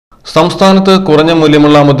സംസ്ഥാനത്ത് കുറഞ്ഞ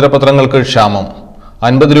മൂല്യമുള്ള മുദ്രപത്രങ്ങൾക്ക് ക്ഷാമം.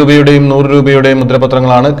 50 രൂപയുടെയും 100 രൂപയുടെയും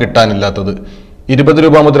മുദ്രപത്രങ്ങളാണ് കിട്ടാനില്ലാത്തത്. 20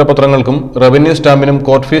 രൂപ മുദ്രപത്രങ്ങൾക്കും റവന്യൂ സ്റ്റാമ്പിനും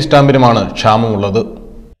കോർട്ട് ഫീസ് സ്റ്റാമ്പിനുമാണ് ക്ഷാമമുള്ളത്.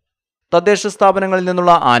 തദ്ദേശ സ്ഥാപനങ്ങളിൽ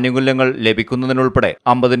നിന്നുള്ള ആനുകൂല്യങ്ങൾ ലഭിക്കുന്നതിനുൾപ്പെടെ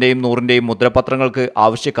 50ന്റെയും 100ന്റെയും മുദ്രപത്രങ്ങൾക്ക്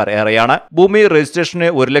ആവശ്യക്കാർ ഏറെയാണ്. ഭൂമി രജിസ്ട്രേഷന്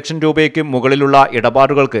 1 ലക്ഷം രൂപയ്ക്ക് മുകളിലുള്ള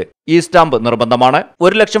ഇടപാടുകൾക്ക് ഈ സ്റ്റാമ്പ് നിർബന്ധമാണ്.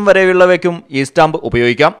 1 ലക്ഷം വരെയുള്ളവയ്ക്കും ഈ സ്റ്റാമ്പ്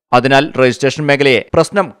ഉപയോഗിക്കാം. അതിനാൽ രജിസ്ട്രേഷൻ മേഖലയെ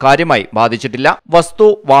പ്രശ്നം കാര്യമായി ബാധിച്ചിട്ടില്ല. വസ്തു,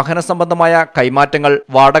 വാഹന സംബന്ധമായ കൈമാറ്റങ്ങൾ,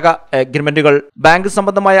 വാടക എഗ്രിമെന്റുകൾ, ബാങ്ക്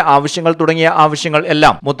സംബന്ധമായ ആവശ്യങ്ങൾ തുടങ്ങിയ ആവശ്യങ്ങൾ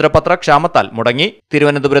എല്ലാം മുദ്രപത്ര ക്ഷാമത്താൽ മുടങ്ങി.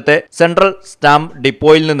 തിരുവനന്തപുരത്തെ സെൻട്രൽ സ്റ്റാമ്പ്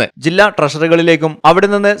ഡിപ്പോയിൽ നിന്ന് ജില്ലാ ട്രഷറികളിലേക്കും അവിടെ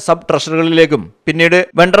നിന്ന് സബ് ട്രഷറികളിലേക്കും പിന്നീട്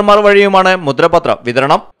വെണ്ടർമാർ വഴിയുമാണ് മുദ്രപത്ര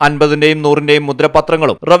വിതരണം. 50ന്റെയും 100ന്റെയും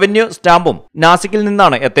മുദ്രപത്രങ്ങളും റവന്യൂ സ്റ്റാമ്പും നാസിക്കിൽ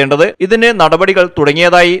നിന്നാണ് എത്തേണ്ടത്. ഇതിന് നടപടികൾ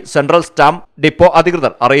തുടങ്ങിയതായി സെൻട്രൽ സ്റ്റാമ്പ് ഡിപ്പോ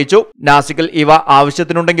അധികൃതർ അറിയിച്ചു. നാസിക്കിൽ ഇവ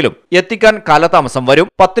ആവശ്യത്തിനുണ്ടെങ്കിലും എത്തിക്കാൻ കാലതാമസം വരും.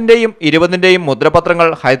 10ന്റെയും 20ന്റെയും മുദ്രപത്രങ്ങൾ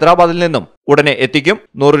ഹൈദരാബാദിൽ നിന്നും ഉടനെ എത്തിക്കും.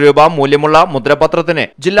 100 രൂപ മൂല്യമുള്ള മുദ്രപത്രത്തിന്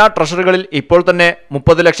ജില്ലാ ട്രഷറികളിൽ ഇപ്പോൾ തന്നെ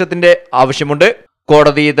 30 ലക്ഷത്തിന്റെ ആവശ്യമുണ്ട്.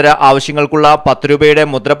 കോടതി ഇതര ആവശ്യങ്ങൾക്കുള്ള 10 രൂപയുടെ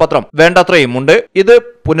മുദ്രപത്രം വേണ്ടത്രയുമുണ്ട്. ഇത്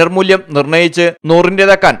പുനർമൂല്യം നിർണയിച്ച്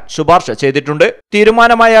 100ന്റേതാക്കാൻ ശുപാർശ ചെയ്തിട്ടുണ്ട്.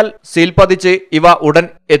 തീരുമാനമായാൽ സീൽ പതിച്ച് ഇവ ഉടൻ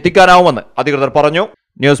എത്തിക്കാനാവുമെന്ന് അധികൃതർ പറഞ്ഞു.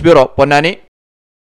 News bureau, Ponnani.